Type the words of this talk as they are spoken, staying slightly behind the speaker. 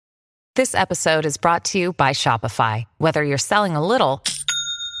This episode is brought to you by Shopify. Whether you're selling a little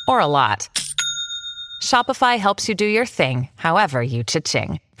or a lot, Shopify helps you do your thing, however you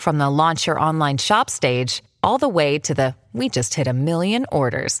cha-ching. From the launch your online shop stage, all the way to the we just hit 1 million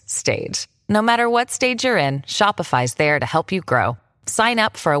orders stage. No matter what stage you're in, Shopify's there to help you grow. Sign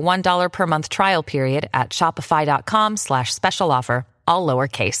up for a $1 per month trial period at shopify.com/special offer, all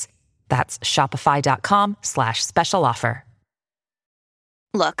lowercase. That's shopify.com/special offer.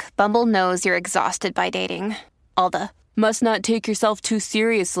 Look, Bumble knows you're exhausted by dating. All the must not take yourself too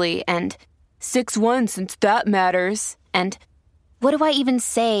seriously and 6'1" since that matters. And what do I even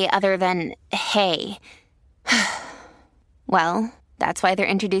say other than hey? Well, that's why they're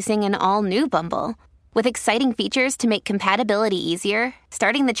introducing an all-new Bumble with exciting features to make compatibility easier,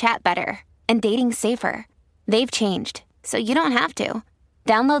 starting the chat better, and dating safer. They've changed, so you don't have to.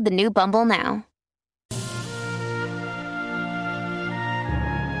 Download the new Bumble now.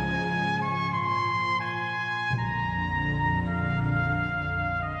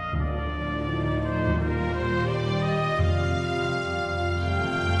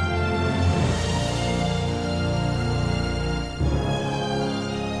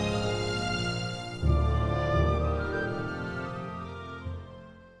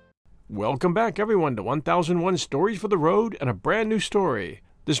 Welcome back, everyone, to 1001 Stories for the Road and a brand new story.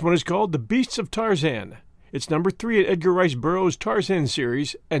 This one is called The Beasts of Tarzan. It's number 3 in Edgar Rice Burroughs' Tarzan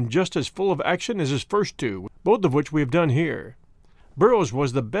series and just as full of action as his first two, both of which we have done here. Burroughs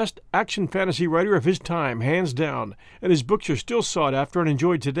was the best action fantasy writer of his time, hands down, and his books are still sought after and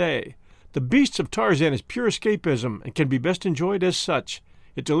enjoyed today. The Beasts of Tarzan is pure escapism and can be best enjoyed as such.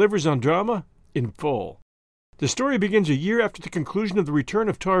 It delivers on drama in full. The story begins a year after the conclusion of the return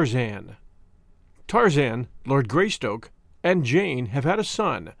of Tarzan. Tarzan, Lord Greystoke, and Jane have had a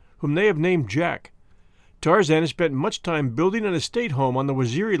son, whom they have named Jack. Tarzan has spent much time building an estate home on the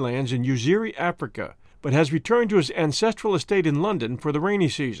Waziri lands in Uziri, Africa, but has returned to his ancestral estate in London for the rainy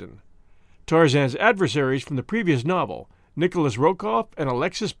season. Tarzan's adversaries from the previous novel, Nicholas Rokoff and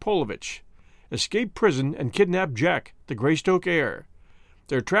Alexis Polovich, escape prison and kidnap Jack, the Greystoke heir.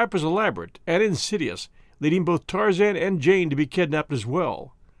 Their trap is elaborate and insidious, leading both Tarzan and Jane to be kidnapped as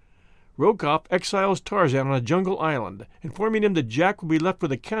well. Rokoff exiles Tarzan on a jungle island, informing him that Jack will be left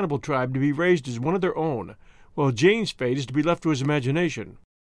with a cannibal tribe to be raised as one of their own, while Jane's fate is to be left to his imagination.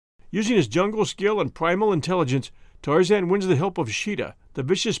 Using his jungle skill and primal intelligence, Tarzan wins the help of Sheeta, the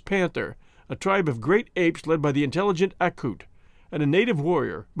vicious panther, a tribe of great apes led by the intelligent Akut, and a native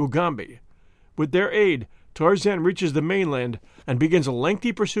warrior, Mugambi. With their aid, Tarzan reaches the mainland and begins a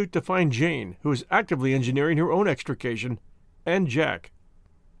lengthy pursuit to find Jane, who is actively engineering her own extrication, and Jack.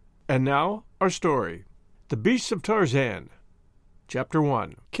 And now, our story. The Beasts of Tarzan. Chapter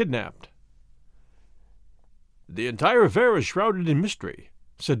 1. Kidnapped. "The entire affair is shrouded in mystery,"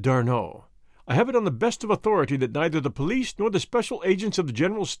 said D'Arnot. "I have it on the best of authority that neither the police nor the special agents of the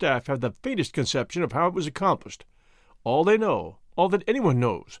General Staff have the faintest conception of how it was accomplished. All they know, all that anyone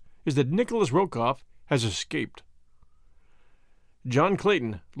knows, is that Nicholas Rokoff has escaped." John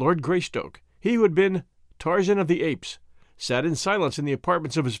Clayton, Lord Greystoke, he who had been Tarzan of the Apes, sat in silence in the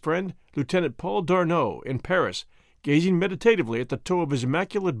apartments of his friend, Lieutenant Paul D'Arnot, in Paris, gazing meditatively at the toe of his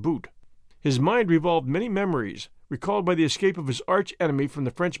immaculate boot. His mind revolved many memories, recalled by the escape of his arch-enemy from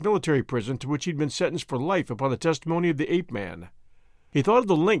the French military prison to which he had been sentenced for life upon the testimony of the ape-man. He thought of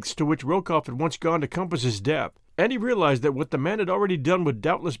the lengths to which Rokoff had once gone to compass his death, and he realized that what the man had already done would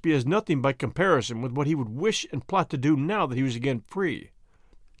doubtless be as nothing by comparison with what he would wish and plot to do now that he was again free.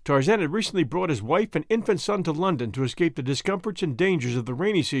 Tarzan had recently brought his wife and infant son to London to escape the discomforts and dangers of the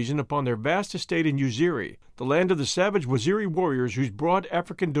rainy season upon their vast estate in Uziri, the land of the savage Waziri warriors whose broad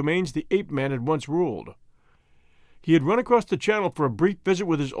African domains the ape-man had once ruled. He had run across the channel for a brief visit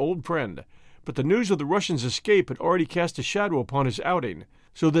with his old friend, but the news of the Russians' escape had already cast a shadow upon his outing,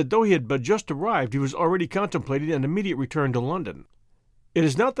 so that though he had but just arrived, he was already contemplating an immediate return to London. "It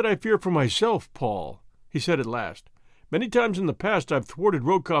is not that I fear for myself, Paul," he said at last. "Many times in the past I've thwarted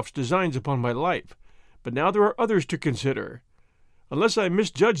Rokoff's designs upon my life, but now there are others to consider. Unless I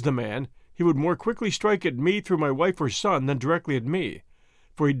misjudge the man, he would more quickly strike at me through my wife or son than directly at me,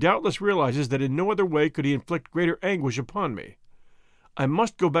 for he doubtless realizes that in no other way could he inflict greater anguish upon me. I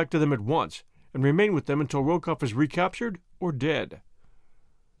must go back to them at once, and remain with them until Rokoff is recaptured or dead."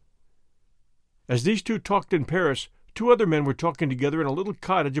 As these two talked in Paris, two other men were talking together in a little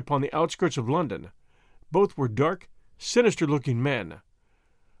cottage upon the outskirts of London. Both were dark, sinister-looking men.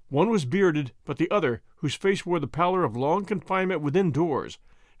 One was bearded, but the other, whose face wore the pallor of long confinement within doors,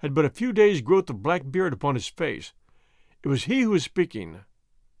 had but a few days' growth of black beard upon his face. It was he who was speaking.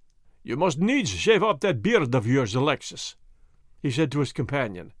 "You must needs shave off that beard of yours, Alexis," he said to his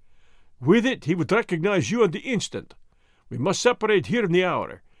companion. With it, he would recognize you on the instant. We must separate here in the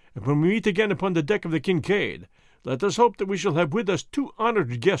hour, and when we meet again upon the deck of the Kincaid, let us hope that we shall have with us 2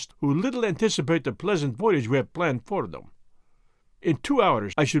 honored guests who little anticipate the pleasant voyage we have planned for them. In 2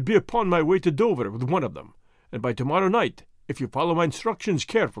 hours I should be upon my way to Dover with one of them, and by tomorrow night, if you follow my instructions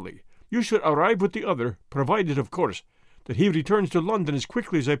carefully, you should arrive with the other, provided, of course, that he returns to London as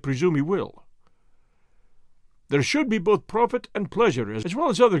quickly as I presume he will. There should be both profit and pleasure, as well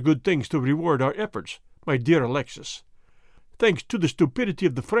as other good things to reward our efforts, my dear Alexis. Thanks to the stupidity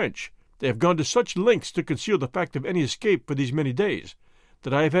of the French, they have gone to such lengths to conceal the fact of any escape for these many days,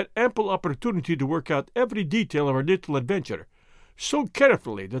 that I have had ample opportunity to work out every detail of our little adventure, so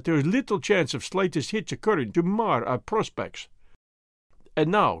carefully that there is little chance of slightest hitch occurring to mar our prospects. And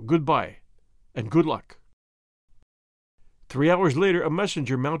now, good-bye, and good luck." 3 hours later, a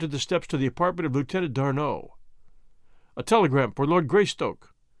messenger mounted the steps to the apartment of Lieutenant Darnau. "A telegram for Lord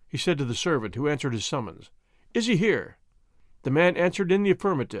Greystoke," he said to the servant who answered his summons. "Is he here?" The man answered in the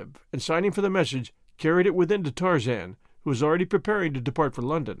affirmative, and signing for the message, carried it within to Tarzan, who was already preparing to depart for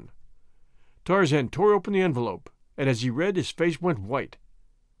London. Tarzan tore open the envelope, and as he read, his face went white.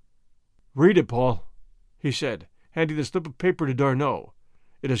 "Read it, Paul," he said, handing the slip of paper to Darnau.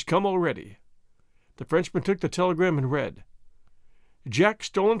 "It has come already." The Frenchman took the telegram and read, "Jack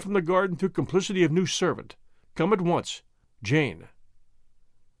stolen from the garden through complicity of new servant. Come at once. Jane."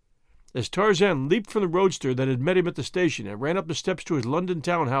 As Tarzan leaped from the roadster that had met him at the station and ran up the steps to his London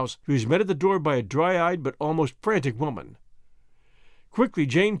town house, he was met at the door by a dry-eyed but almost frantic woman. Quickly,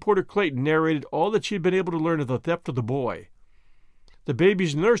 Jane Porter Clayton narrated all that she had been able to learn of the theft of the boy. The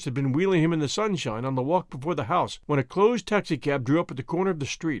baby's nurse had been wheeling him in the sunshine on the walk before the house when a closed taxicab drew up at the corner of the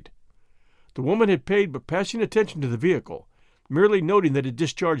street. The woman had paid but passing attention to the vehicle, merely noting that it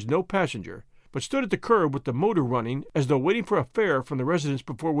discharged no passenger, but stood at the curb with the motor running as though waiting for a fare from the residence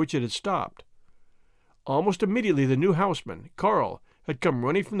before which it had stopped. Almost immediately the new houseman, Carl, had come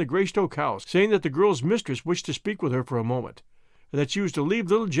running from the Greystoke house, saying that the girl's mistress wished to speak with her for a moment, and that she was to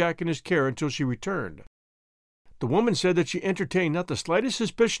leave little Jack in his care until she returned. The woman said that she entertained not the slightest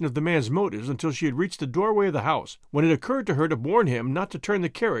suspicion of the man's motives until she had reached the doorway of the house, when it occurred to her to warn him not to turn the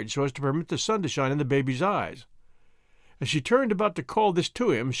carriage so as to permit the sun to shine in the baby's eyes. As she turned about to call this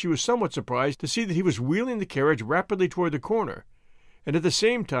to him, she was somewhat surprised to see that he was wheeling the carriage rapidly toward the corner, and at the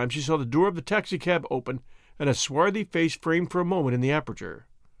same time she saw the door of the taxicab open and a swarthy face framed for a moment in the aperture.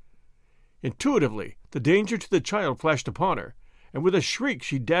 Intuitively, the danger to the child flashed upon her, and with a shriek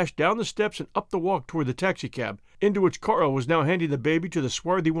she dashed down the steps and up the walk toward the taxicab, into which Carl was now handing the baby to the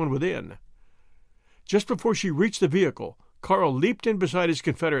swarthy one within. Just before she reached the vehicle, Carl leaped in beside his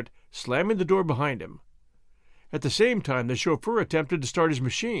confederate, slamming the door behind him. At the same time, the chauffeur attempted to start his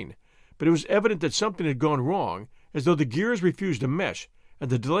machine, but it was evident that something had gone wrong, as though the gears refused to mesh, and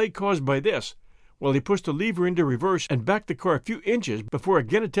the delay caused by this, while he pushed the lever into reverse and backed the car a few inches before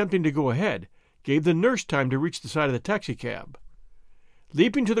again attempting to go ahead, gave the nurse time to reach the side of the taxicab.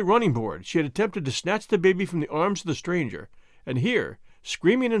 Leaping to the running board, she had attempted to snatch the baby from the arms of the stranger, and here,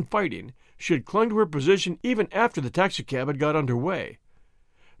 screaming and fighting, she had clung to her position even after the taxicab had got under way.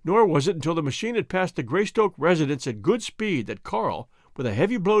 Nor was it until the machine had passed the Greystoke residence at good speed that Carl, with a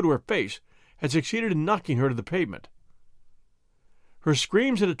heavy blow to her face, had succeeded in knocking her to the pavement. Her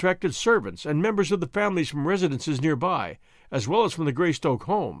screams had attracted servants and members of the families from residences nearby, as well as from the Greystoke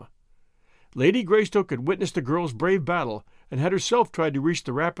home. Lady Greystoke had witnessed the girl's brave battle and had herself tried to reach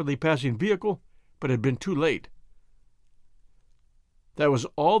the rapidly passing vehicle, but had been too late. That was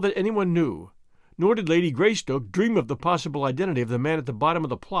all that anyone knew, nor did Lady Greystoke dream of the possible identity of the man at the bottom of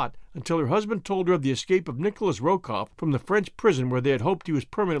the plot until her husband told her of the escape of Nicholas Rokoff from the French prison where they had hoped he was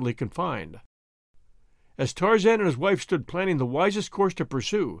permanently confined. As Tarzan and his wife stood planning the wisest course to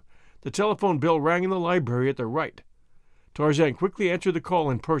pursue, the telephone bell rang in the library at their right. Tarzan quickly answered the call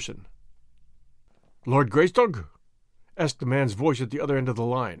in person. "Lord Greystoke?" asked the man's voice at the other end of the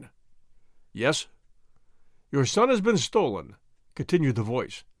line. "Yes?" "Your son has been stolen," continued the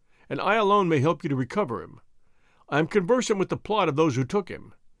voice, "and I alone may help you to recover him. I am conversant with the plot of those who took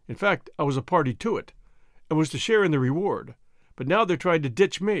him. In fact, I was a party to it, and was to share in the reward. But now they're trying to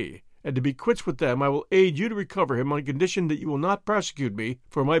ditch me, and to be quits with them I will aid you to recover him on condition that you will not prosecute me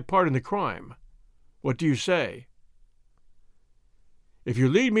for my part in the crime. What do you say?" "If you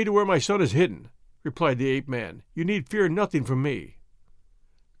lead me to where my son is hidden," replied the ape-man, "you need fear nothing from me."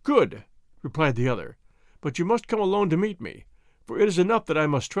 "Good," replied the other, "but you must come alone to meet me, for it is enough that I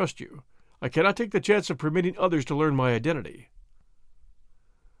must trust you. I cannot take the chance of permitting others to learn my identity."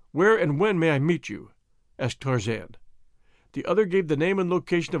 "Where and when may I meet you?" asked Tarzan. The other gave the name and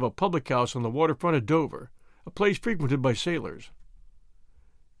location of a public-house on the waterfront at Dover, a place frequented by sailors.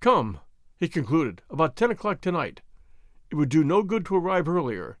 "Come," he concluded, "about 10 o'clock tonight. It would do no good to arrive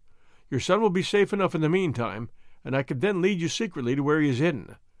earlier. Your son will be safe enough in the meantime, and I could then lead you secretly to where he is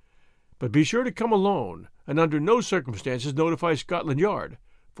hidden. But be sure to come alone, and under no circumstances notify Scotland Yard,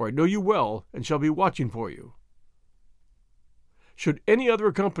 for I know you well and shall be watching for you. Should any other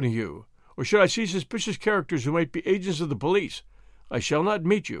accompany you, or should I see suspicious characters who might be agents of the police, I shall not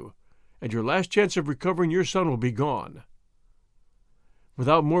meet you, and your last chance of recovering your son will be gone."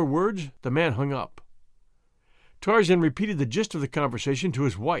 Without more words, the man hung up. Tarzan repeated the gist of the conversation to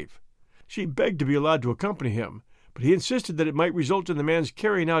his wife. She begged to be allowed to accompany him, but he insisted that it might result in the man's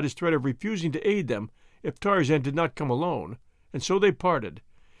carrying out his threat of refusing to aid them if Tarzan did not come alone, and so they parted,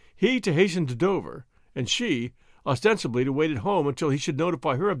 he to hasten to Dover, and she, ostensibly, to wait at home until he should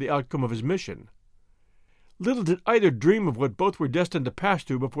notify her of the outcome of his mission. Little did either dream of what both were destined to pass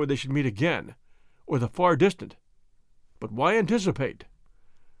through before they should meet again, or the far distant. But why anticipate?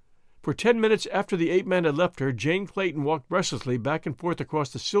 For 10 minutes after the ape-man had left her, Jane Clayton walked restlessly back and forth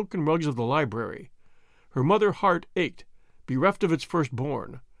across the silken rugs of the library. Her mother heart ached, bereft of its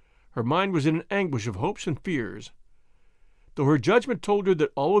firstborn. Her mind was in an anguish of hopes and fears. Though her judgment told her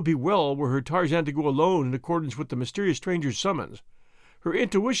that all would be well were her Tarzan to go alone in accordance with the mysterious stranger's summons, her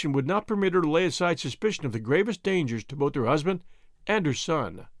intuition would not permit her to lay aside suspicion of the gravest dangers to both her husband and her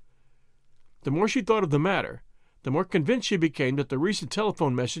son. The more she thought of the matter, the more convinced she became that the recent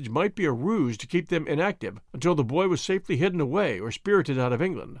telephone message might be a ruse to keep them inactive until the boy was safely hidden away or spirited out of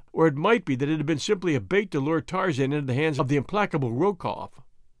England, or it might be that it had been simply a bait to lure Tarzan into the hands of the implacable Rokoff.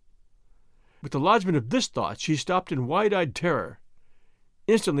 With the lodgment of this thought, she stopped in wide-eyed terror.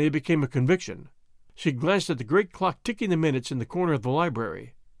 Instantly it became a conviction. She glanced at the great clock ticking the minutes in the corner of the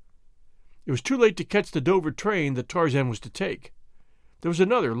library. It was too late to catch the Dover train that Tarzan was to take. There was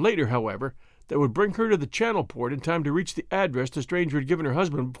another, later, however, that would bring her to the Channel port in time to reach the address the stranger had given her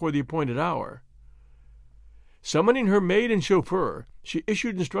husband before the appointed hour. Summoning her maid and chauffeur, she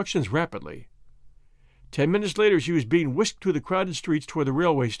issued instructions rapidly. 10 minutes later she was being whisked through the crowded streets toward the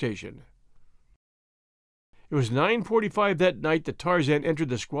railway station. It was 9:45 that night that Tarzan entered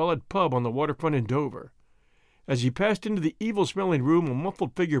the squalid pub on the waterfront in Dover. As he passed into the evil-smelling room, a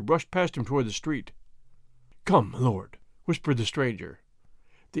muffled figure brushed past him toward the street. "Come, Lord," whispered the stranger.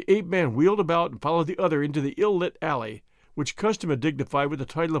 The ape-man wheeled about and followed the other into the ill-lit alley, which custom had dignified with the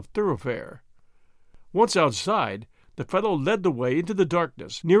title of thoroughfare. Once outside, the fellow led the way into the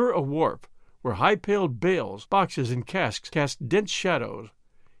darkness, nearer a wharf, where high-paled bales, boxes, and casks cast dense shadows.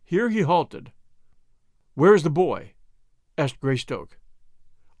 Here he halted. "Where is the boy?" asked Greystoke.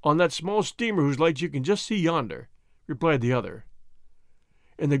 "On that small steamer whose lights you can just see yonder," replied the other.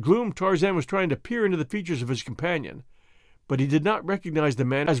 In the gloom Tarzan was trying to peer into the features of his companion, but he did not recognize the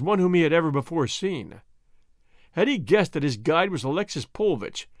man as one whom he had ever before seen. Had he guessed that his guide was Alexis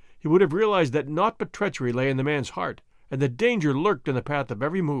Paulvitch, he would have realized that naught but treachery lay in the man's heart, and that danger lurked in the path of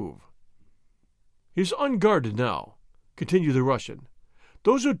every move. "He is unguarded now," continued the Russian.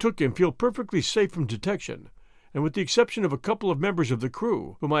 "Those who took him feel perfectly safe from detection, and with the exception of a couple of members of the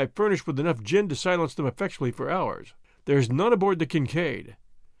crew, whom I have furnished with enough gin to silence them effectually for hours, there is none aboard the Kincaid.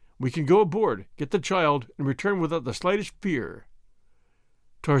 We can go aboard, get the child, and return without the slightest fear."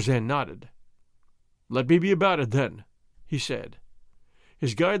 Tarzan nodded. "Let me be about it, then," he said.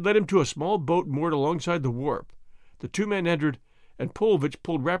 His guide led him to a small boat moored alongside the wharf. The two men entered, and Paulvitch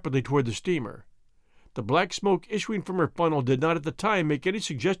pulled rapidly toward the steamer. The black smoke issuing from her funnel did not at the time make any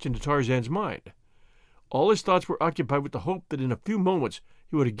suggestion to Tarzan's mind. All his thoughts were occupied with the hope that in a few moments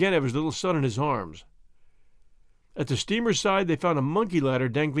he would again have his little son in his arms. At the steamer's side they found a monkey ladder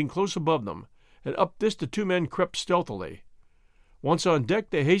dangling close above them, and up this the two men crept stealthily. Once on deck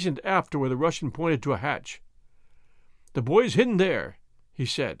they hastened aft to where the Russian pointed to a hatch. "The boy is hidden there," he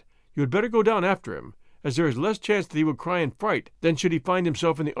said. "You had better go down after him, as there is less chance that he will cry in fright than should he find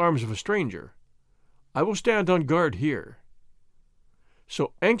himself in the arms of a stranger. I will stand on guard here."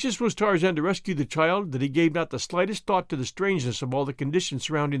 So anxious was Tarzan to rescue the child that he gave not the slightest thought to the strangeness of all the conditions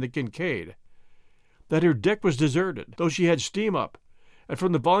surrounding the Kincaid. That her deck was deserted, though she had steam up, and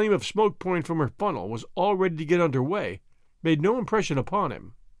from the volume of smoke pouring from her funnel was all ready to get under way, made no impression upon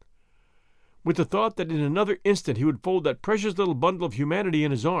him. With the thought that in another instant he would fold that precious little bundle of humanity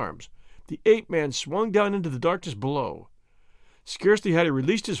in his arms, the ape-man swung down into the darkness below. Scarcely had he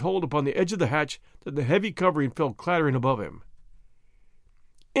released his hold upon the edge of the hatch than the heavy covering fell clattering above him.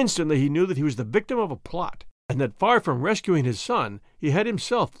 Instantly he knew that he was the victim of a plot, and that far from rescuing his son, he had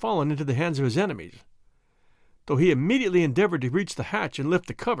himself fallen into the hands of his enemies. Though he immediately endeavored to reach the hatch and lift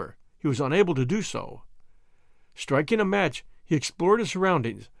the cover, he was unable to do so. Striking a match, he explored his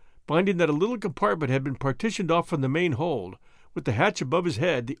surroundings, finding that a little compartment had been partitioned off from the main hold, with the hatch above his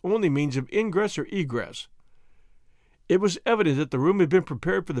head the only means of ingress or egress. It was evident that the room had been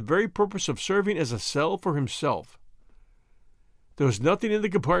prepared for the very purpose of serving as a cell for himself. There was nothing in the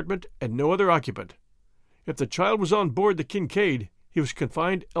compartment and no other occupant. If the child was on board the Kincaid, he was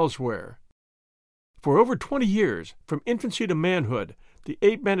confined elsewhere. For over 20 years, from infancy to manhood, the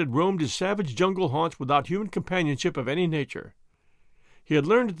ape-man had roamed his savage jungle haunts without human companionship of any nature. He had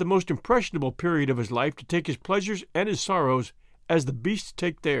learned at the most impressionable period of his life to take his pleasures and his sorrows as the beasts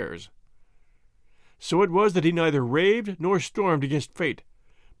take theirs. So it was that he neither raved nor stormed against fate,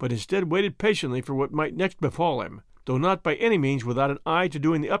 but instead waited patiently for what might next befall him, though not by any means without an eye to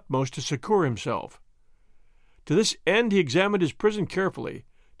doing the utmost to succor himself. To this end he examined his prison carefully,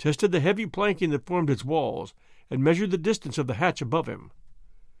 tested the heavy planking that formed its walls, and measured the distance of the hatch above him.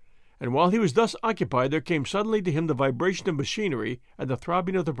 And while he was thus occupied, there came suddenly to him the vibration of machinery and the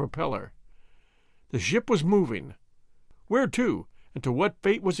throbbing of the propeller. The ship was moving. Where to, and to what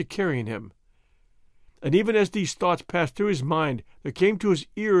fate was it carrying him? And even as these thoughts passed through his mind, there came to his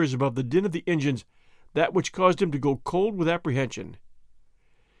ears above the din of the engines that which caused him to go cold with apprehension.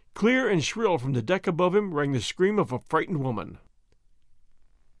 Clear and shrill from the deck above him rang the scream of a frightened woman.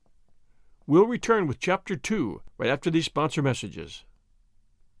 We'll return with Chapter 2 right after these sponsor messages.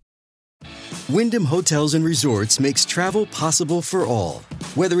 Wyndham Hotels and Resorts makes travel possible for all.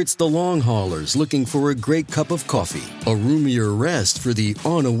 Whether it's the long haulers looking for a great cup of coffee, a roomier rest for the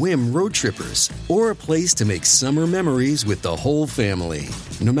on-a-whim road trippers, or a place to make summer memories with the whole family.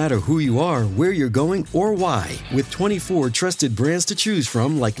 No matter who you are, where you're going, or why, with 24 trusted brands to choose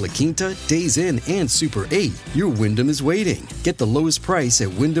from like La Quinta, Days Inn, and Super 8, your Wyndham is waiting. Get the lowest price at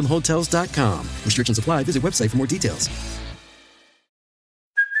WyndhamHotels.com. Restrictions apply. Visit website for more details.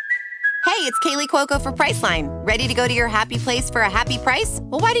 Hey, it's Kaylee Cuoco for Priceline. Ready to go to your happy place for a happy price?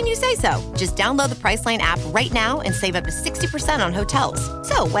 Well, why didn't you say so? Just download the Priceline app right now and save up to 60% on hotels.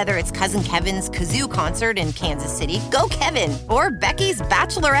 So whether it's Cousin Kevin's Kazoo Concert in Kansas City, go Kevin, or Becky's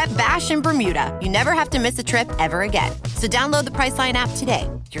Bachelorette Bash in Bermuda, you never have to miss a trip ever again. So download the Priceline app today.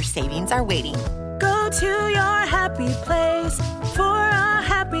 Your savings are waiting. Go to your happy place for a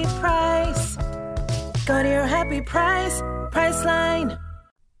happy price. Go to your happy price, Priceline.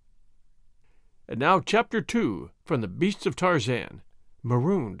 And now Chapter 2 from The Beasts of Tarzan,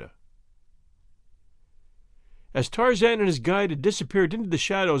 Marooned. As Tarzan and his guide had disappeared into the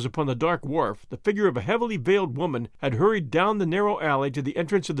shadows upon the dark wharf, the figure of a heavily veiled woman had hurried down the narrow alley to the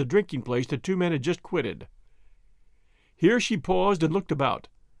entrance of the drinking place the two men had just quitted. Here she paused and looked about,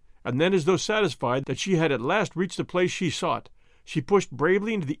 and then, as though satisfied that she had at last reached the place she sought, she pushed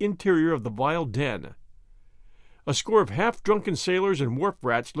bravely into the interior of the vile den. A score of half-drunken sailors and wharf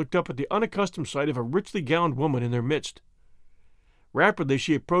rats looked up at the unaccustomed sight of a richly gowned woman in their midst. Rapidly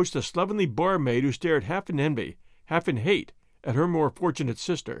she approached a slovenly barmaid who stared half in envy, half in hate, at her more fortunate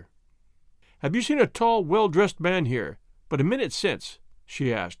sister. "Have you seen a tall, well-dressed man here, but a minute since?"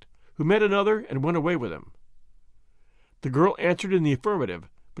 she asked, "who met another and went away with him?" The girl answered in the affirmative,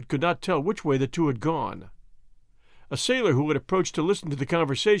 but could not tell which way the two had gone. A sailor who had approached to listen to the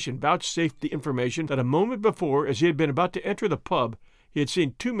conversation vouchsafed the information that a moment before, as he had been about to enter the pub, he had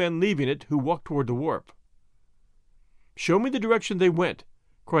seen two men leaving it who walked toward the wharf. "Show me the direction they went,"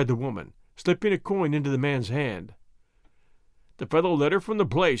 cried the woman, slipping a coin into the man's hand. The fellow led her from the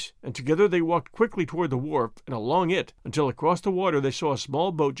place, and together they walked quickly toward the wharf and along it until across the water they saw a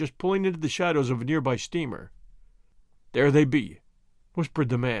small boat just pulling into the shadows of a nearby steamer. "There they be," whispered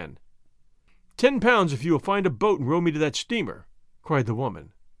the man. £10 if you will find a boat and row me to that steamer," cried the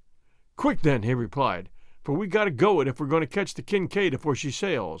woman. "Quick, then," he replied, "for we got to go it if we're going to catch the Kincaid afore she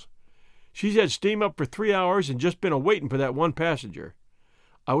sails. She's had steam up for 3 hours and just been a-waiting for that one passenger.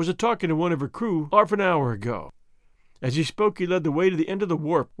 I was a-talking to one of her crew 'arf an hour ago." As he spoke he led the way to the end of the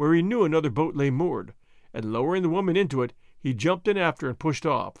wharf where he knew another boat lay moored, and lowering the woman into it, he jumped in after and pushed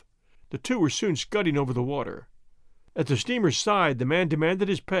off. The two were soon scudding over the water. At the steamer's side the man demanded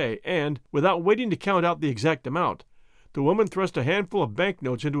his pay, and, without waiting to count out the exact amount, the woman thrust a handful of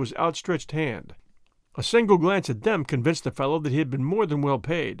banknotes into his outstretched hand. A single glance at them convinced the fellow that he had been more than well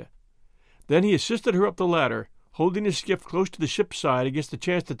paid. Then he assisted her up the ladder, holding his skiff close to the ship's side against the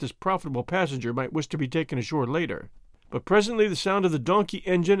chance that this profitable passenger might wish to be taken ashore later. But presently the sound of the donkey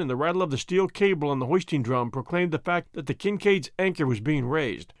engine and the rattle of the steel cable on the hoisting drum proclaimed the fact that the Kincaid's anchor was being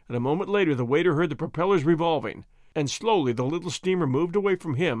raised, and a moment later the waiter heard the propellers revolving, and slowly the little steamer moved away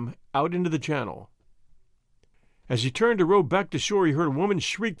from him out into the channel. As he turned to row back to shore he heard a woman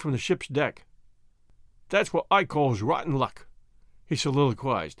shriek from the ship's deck. "That's what I calls rotten luck," he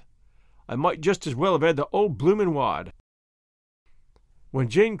soliloquized. "I might just as well have had the old bloomin' wad." When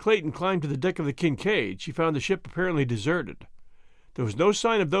Jane Clayton climbed to the deck of the Kincaid, she found the ship apparently deserted. There was no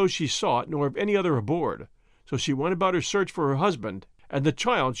sign of those she sought, nor of any other aboard, so she went about her search for her husband and the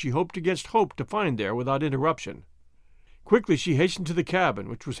child she hoped against hope to find there without interruption. Quickly she hastened to the cabin,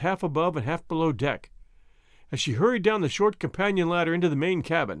 which was half above and half below deck. As she hurried down the short companion ladder into the main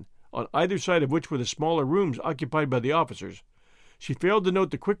cabin, on either side of which were the smaller rooms occupied by the officers, she failed to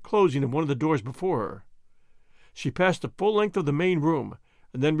note the quick closing of one of the doors before her. She passed the full length of the main room,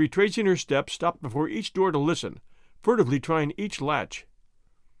 and then retracing her steps, stopped before each door to listen, furtively trying each latch.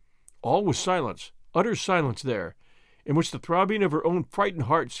 All was silence, utter silence there, in which the throbbing of her own frightened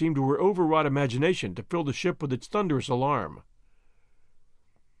heart seemed to her overwrought imagination to fill the ship with its thunderous alarm.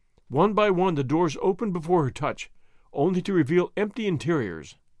 One by one the doors opened before her touch, only to reveal empty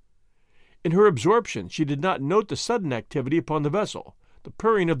interiors. In her absorption she did not note the sudden activity upon the vessel, the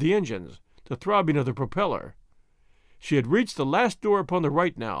purring of the engines, the throbbing of the propeller. She had reached the last door upon the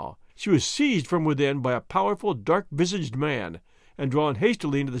right now. She was seized from within by a powerful, dark-visaged man, and drawn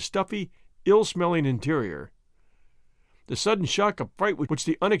hastily into the stuffy, ill-smelling interior. The sudden shock of fright which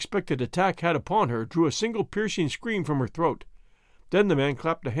the unexpected attack had upon her drew a single piercing scream from her throat. Then the man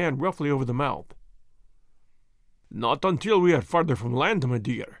clapped a hand roughly over the mouth. "Not until we are farther from land, my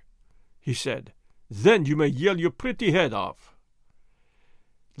dear," he said. "Then you may yell your pretty head off."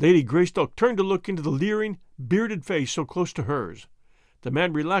 Lady Greystoke turned to look into the leering, bearded face so close to hers. The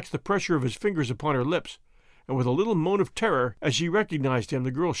man relaxed the pressure of his fingers upon her lips, and with a little moan of terror as she recognized him,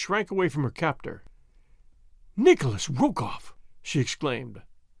 the girl shrank away from her captor. "Nicholas Rokoff!" she exclaimed.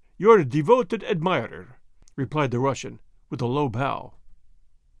 "Your devoted admirer," replied the Russian, with a low bow.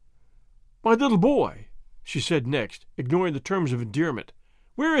 "My little boy," she said next, ignoring the terms of endearment.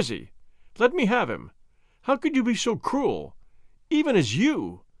 "Where is he? Let me have him. How could you be so cruel? Even as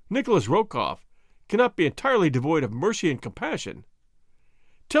you, Nicholas Rokoff, cannot be entirely devoid of mercy and compassion.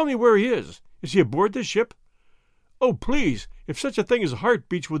 Tell me where he is. Is he aboard this ship? Oh, please, if such a thing as a heart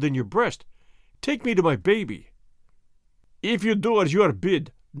beats within your breast, take me to my baby." "If you do as you are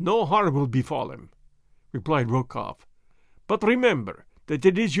bid, no harm will befall him," replied Rokoff. "But remember that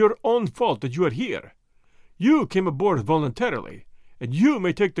it is your own fault that you are here. You came aboard voluntarily, and you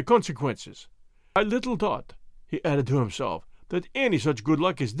may take the consequences. I little thought," he added to himself, "that any such good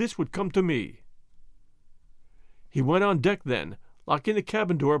luck as this would come to me." He went on deck then, locking the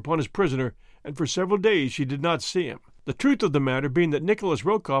cabin door upon his prisoner, and for several days she did not see him. The truth of the matter being that Nicholas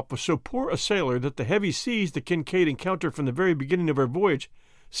Rokoff was so poor a sailor that the heavy seas the Kincaid encountered from the very beginning of her voyage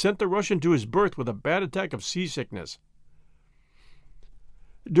sent the Russian to his berth with a bad attack of seasickness.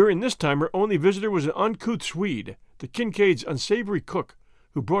 During this time her only visitor was an uncouth Swede, the Kincaid's unsavory cook,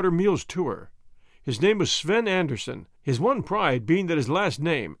 who brought her meals to her. His name was Sven Anderson, his one pride being that his last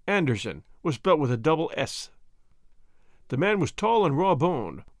name, Anderson, was spelt with a double S. The man was tall and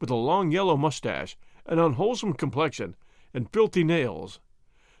raw-boned, with a long yellow mustache, an unwholesome complexion, and filthy nails.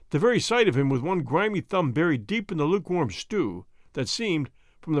 The very sight of him with one grimy thumb buried deep in the lukewarm stew, that seemed,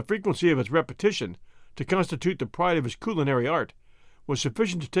 from the frequency of its repetition, to constitute the pride of his culinary art, was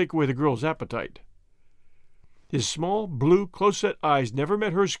sufficient to take away the girl's appetite. His small, blue, close-set eyes never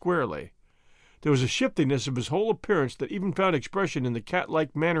met hers squarely. There was a shiftiness of his whole appearance that even found expression in the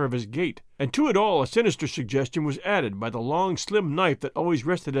cat-like manner of his gait, and to it all a sinister suggestion was added by the long, slim knife that always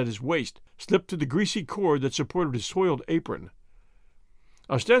rested at his waist, slipped to the greasy cord that supported his soiled apron.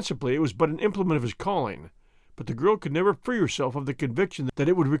 Ostensibly it was but an implement of his calling, but the girl could never free herself of the conviction that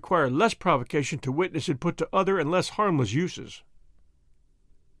it would require less provocation to witness it put to other and less harmless uses.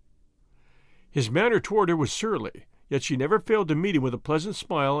 His manner toward her was surly, yet she never failed to meet him with a pleasant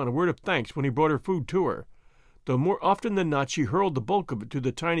smile and a word of thanks when he brought her food to her, though more often than not she hurled the bulk of it to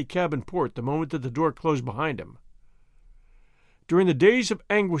the tiny cabin port the moment that the door closed behind him. During the days of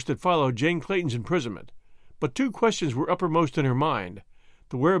anguish that followed Jane Clayton's imprisonment, but two questions were uppermost in her mind,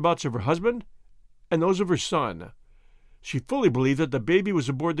 the whereabouts of her husband and those of her son. She fully believed that the baby was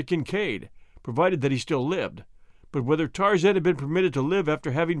aboard the Kincaid, provided that he still lived, but whether Tarzan had been permitted to live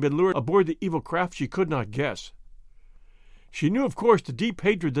after having been lured aboard the evil craft she could not guess. She knew, of course, the deep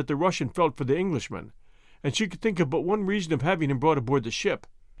hatred that the Russian felt for the Englishman, and she could think of but one reason of having him brought aboard the ship,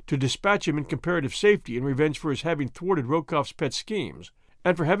 to dispatch him in comparative safety in revenge for his having thwarted Rokoff's pet schemes,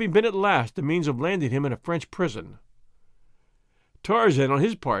 and for having been at last the means of landing him in a French prison. Tarzan, on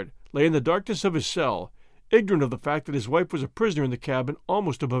his part, lay in the darkness of his cell, ignorant of the fact that his wife was a prisoner in the cabin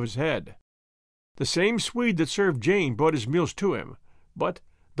almost above his head. The same Swede that served Jane brought his meals to him, but,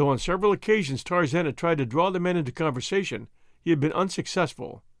 though on several occasions Tarzan had tried to draw the men into conversation, he had been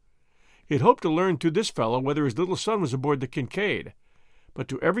unsuccessful. He had hoped to learn through this fellow whether his little son was aboard the Kincaid, but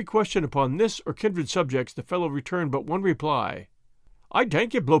to every question upon this or kindred subjects the fellow returned but one reply: "I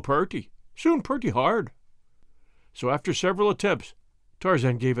tank you blow purty, soon purty hard." So after several attempts,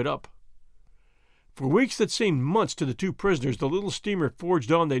 Tarzan gave it up. For weeks that seemed months to the two prisoners, the little steamer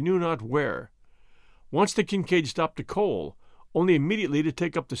forged on they knew not where. Once the Kincaid stopped to coal, only immediately to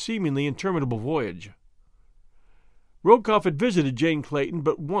take up the seemingly interminable voyage. Rokoff had visited Jane Clayton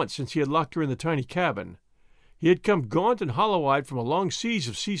but once since he had locked her in the tiny cabin. He had come gaunt and hollow-eyed from a long siege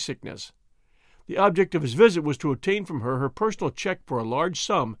of seasickness. The object of his visit was to obtain from her personal check for a large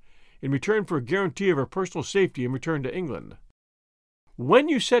sum in return for a guarantee of her personal safety in return to England. "When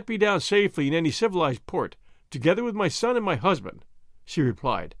you set me down safely in any civilized port, together with my son and my husband," she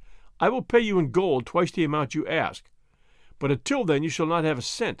replied, "I will pay you in gold twice the amount you ask. But until then you shall not have a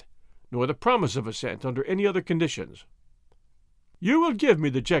cent, nor the promise of a cent under any other conditions." "You will give me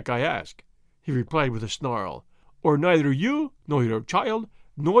the check I ask," he replied with a snarl, "or neither you, nor your child,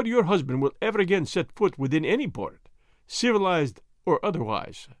 nor your husband will ever again set foot within any port, civilized or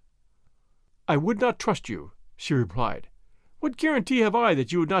otherwise." "I would not trust you," she replied. "What guarantee have I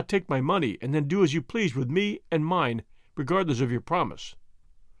that you would not take my money and then do as you please with me and mine, regardless of your promise?"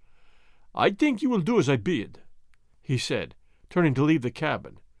 "I think you will do as I bid," he said, turning to leave the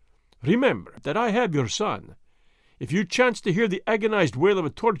cabin. "Remember that I have your son. If you chance to hear the agonized wail of a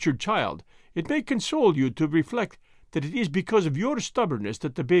tortured child, it may console you to reflect that it is because of your stubbornness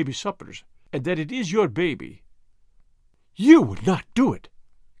that the baby suffers, and that it is your baby." "You would not do it!"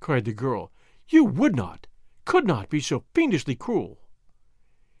 cried the girl. "You would not, could not be so fiendishly cruel."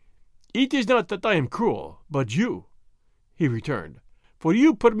 "It is not that I am cruel, but you," he returned, "for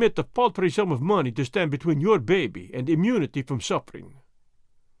you permit the paltry sum of money to stand between your baby and immunity from suffering."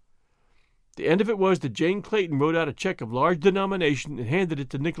 The end of it was that Jane Clayton wrote out a check of large denomination and handed it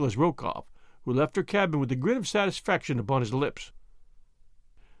to Nicholas Rokoff, who left her cabin with a grin of satisfaction upon his lips.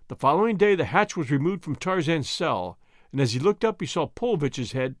 The following day the hatch was removed from Tarzan's cell, and as he looked up he saw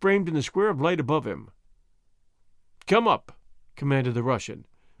Paulvitch's head framed in the square of light above him. "Come up," commanded the Russian,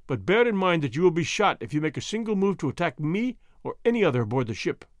 "but bear in mind that you will be shot if you make a single move to attack me or any other aboard the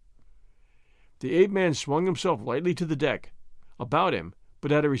ship." The ape-man swung himself lightly to the deck. About him,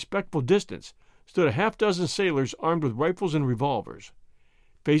 but at a respectful distance, stood a half-dozen sailors armed with rifles and revolvers.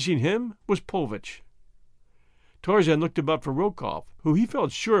 Facing him was Paulvitch. Tarzan looked about for Rokoff, who he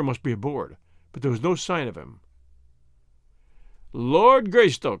felt sure must be aboard, but there was no sign of him. "Lord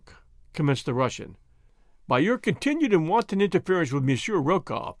Greystoke," commenced the Russian, "by your continued and wanton interference with Monsieur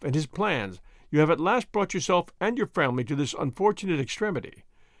Rokoff and his plans, you have at last brought yourself and your family to this unfortunate extremity.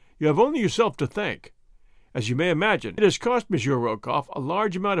 You have only yourself to thank. As you may imagine, it has cost Monsieur Rokoff a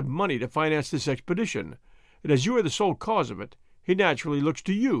large amount of money to finance this expedition, and as you are the sole cause of it, he naturally looks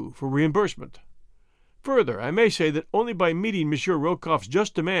to you for reimbursement. Further, I may say that only by meeting Monsieur Rokoff's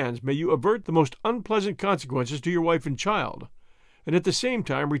just demands may you avert the most unpleasant consequences to your wife and child, and at the same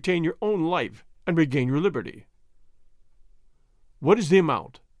time retain your own life and regain your liberty." "What is the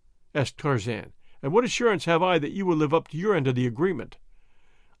amount?" asked Tarzan, "and what assurance have I that you will live up to your end of the agreement?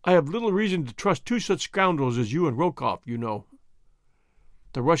 I have little reason to trust two such scoundrels as you and Rokoff, you know."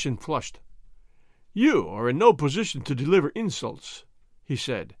 The Russian flushed. "You are in no position to deliver insults," he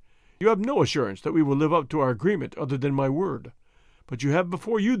said. "You have no assurance that we will live up to our agreement other than my word, but you have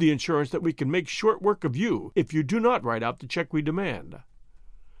before you the assurance that we can make short work of you if you do not write out the check we demand.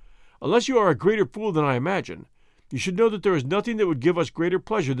 Unless you are a greater fool than I imagine, you should know that there is nothing that would give us greater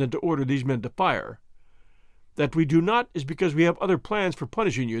pleasure than to order these men to fire. That we do not is because we have other plans for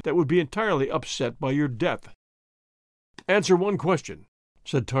punishing you that would be entirely upset by your death." "Answer one question,"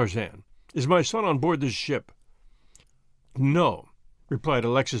 said Tarzan. "Is my son on board this ship?" "No," replied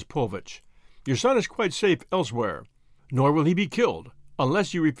Alexis Paulvitch. "Your son is quite safe elsewhere, nor will he be killed,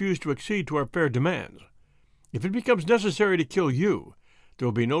 unless you refuse to accede to our fair demands. If it becomes necessary to kill you, there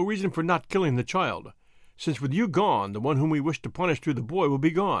will be no reason for not killing the child, since with you gone, the one whom we wish to punish through the boy will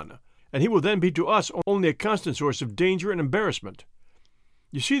be gone, and he will then be to us only a constant source of danger and embarrassment.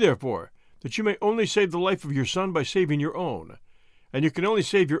 You see, therefore, that you may only save the life of your son by saving your own, and you can only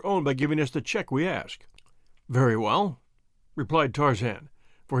save your own by giving us the check we ask." "Very well," replied Tarzan,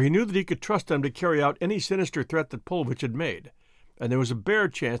 for he knew that he could trust them to carry out any sinister threat that Paulvitch had made, and there was a bare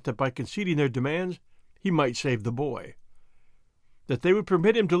chance that by conceding their demands he might save the boy. That they would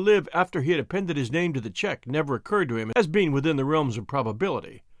permit him to live after he had appended his name to the check never occurred to him as being within the realms of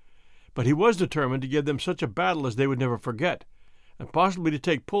probability, but he was determined to give them such a battle as they would never forget, and possibly to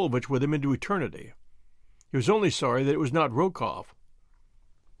take Paulvitch with him into eternity. He was only sorry that it was not Rokoff.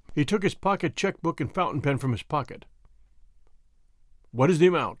 He took his pocket checkbook and fountain pen from his pocket. "What is the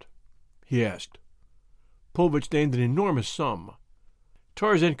amount?" he asked. Paulvitch named an enormous sum.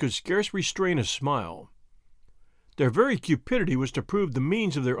 Tarzan could scarce restrain a smile. Their very cupidity was to prove the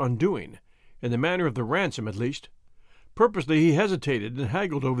means of their undoing, in the matter of the ransom at least. Purposely he hesitated and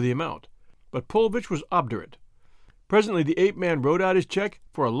haggled over the amount, but Pulvich was obdurate. Presently the ape-man wrote out his check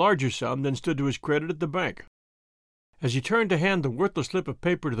for a larger sum than stood to his credit at the bank. As he turned to hand the worthless slip of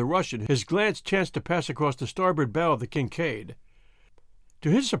paper to the Russian, his glance chanced to pass across the starboard bow of the Kincaid. To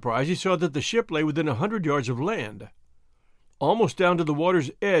his surprise, he saw that the ship lay within 100 yards of land. Almost down to the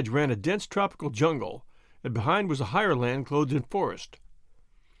water's edge ran a dense tropical jungle, and behind was a higher land clothed in forest.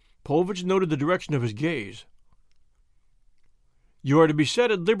 Pulvich noted the direction of his gaze. "You are to be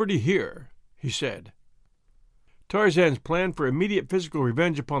set at liberty here," he said. Tarzan's plan for immediate physical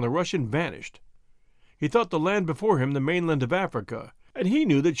revenge upon the Russian vanished. He thought the land before him the mainland of Africa, and he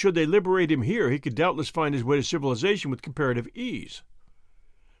knew that should they liberate him here he could doubtless find his way to civilization with comparative ease.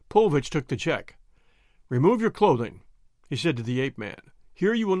 Pulvich took the check. "Remove your clothing," he said to the ape-man.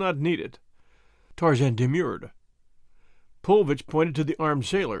 "Here you will not need it." Tarzan demurred. Pulvich pointed to the armed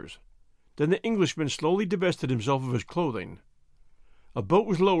sailors. Then the Englishman slowly divested himself of his clothing. A boat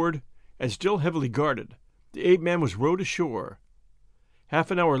was lowered, and still heavily guarded. The ape-man was rowed ashore. Half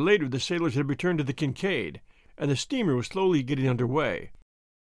an hour later the sailors had returned to the Kincaid, and the steamer was slowly getting under way.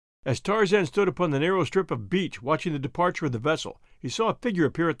 As Tarzan stood upon the narrow strip of beach watching the departure of the vessel, he saw a figure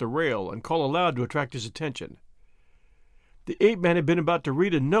appear at the rail and call aloud to attract his attention. The ape-man had been about to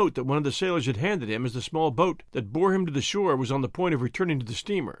read a note that one of the sailors had handed him as the small boat that bore him to the shore was on the point of returning to the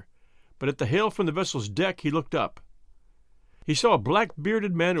steamer, but at the hail from the vessel's deck he looked up. He saw a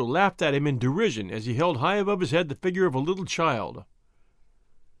black-bearded man who laughed at him in derision as he held high above his head the figure of a little child.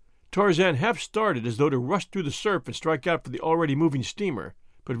 Tarzan half started as though to rush through the surf and strike out for the already moving steamer,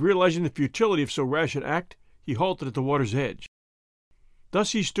 but realizing the futility of so rash an act, he halted at the water's edge.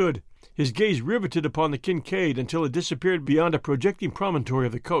 Thus he stood, his gaze riveted upon the Kincaid until it disappeared beyond a projecting promontory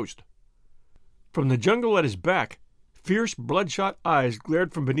of the coast. From the jungle at his back, fierce, bloodshot eyes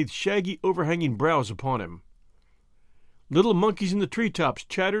glared from beneath shaggy, overhanging brows upon him. Little monkeys in the treetops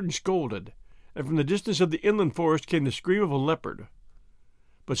chattered and scolded, and from the distance of the inland forest came the scream of a leopard.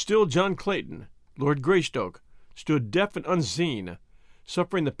 But still John Clayton, Lord Greystoke, stood deaf and unseen,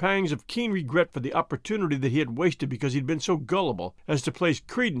 suffering the pangs of keen regret for the opportunity that he had wasted because he had been so gullible as to place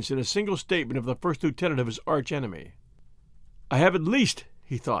credence in a single statement of the first lieutenant of his arch-enemy. "I have at least,"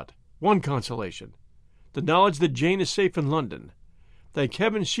 he thought, "one consolation, the knowledge that Jane is safe in London. Thank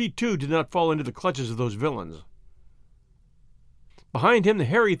heaven she too did not fall into the clutches of those villains." Behind him the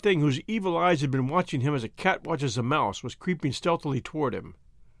hairy thing whose evil eyes had been watching him as a cat watches a mouse was creeping stealthily toward him.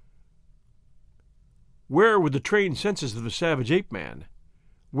 Where were the trained senses of the savage ape-man?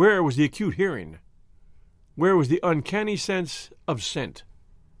 Where was the acute hearing? Where was the uncanny sense of scent?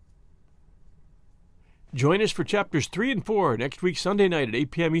 Join us for chapters 3 and 4 next week Sunday night at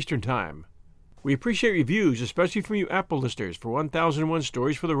 8 p.m. Eastern Time. We appreciate reviews, especially from you Apple listeners, for 1001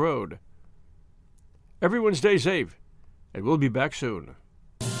 Stories for the Road. Everyone stay safe, and we'll be back soon.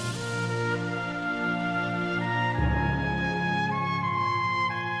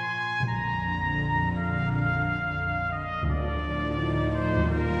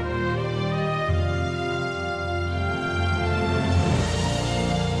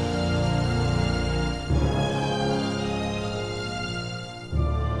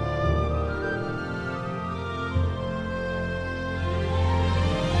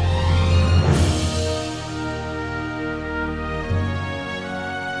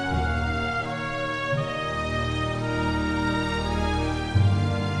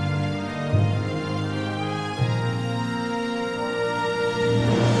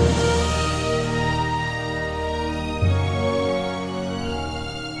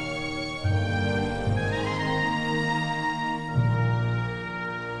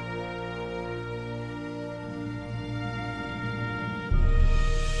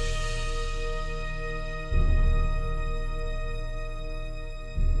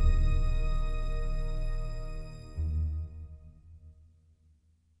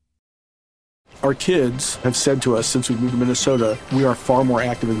 Our kids have said to us since we moved to Minnesota, we are far more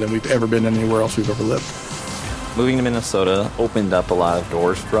active than we've ever been anywhere else we've ever lived. Moving to Minnesota opened up a lot of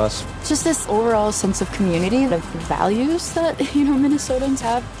doors for us. Just this overall sense of community, of values that, Minnesotans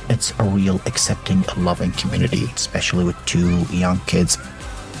have. It's a real accepting, loving community, especially with 2 young kids.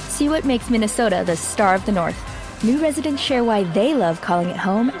 See what makes Minnesota the star of the North. New residents share why they love calling it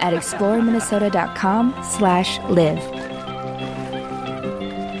home at exploreminnesota.com/live.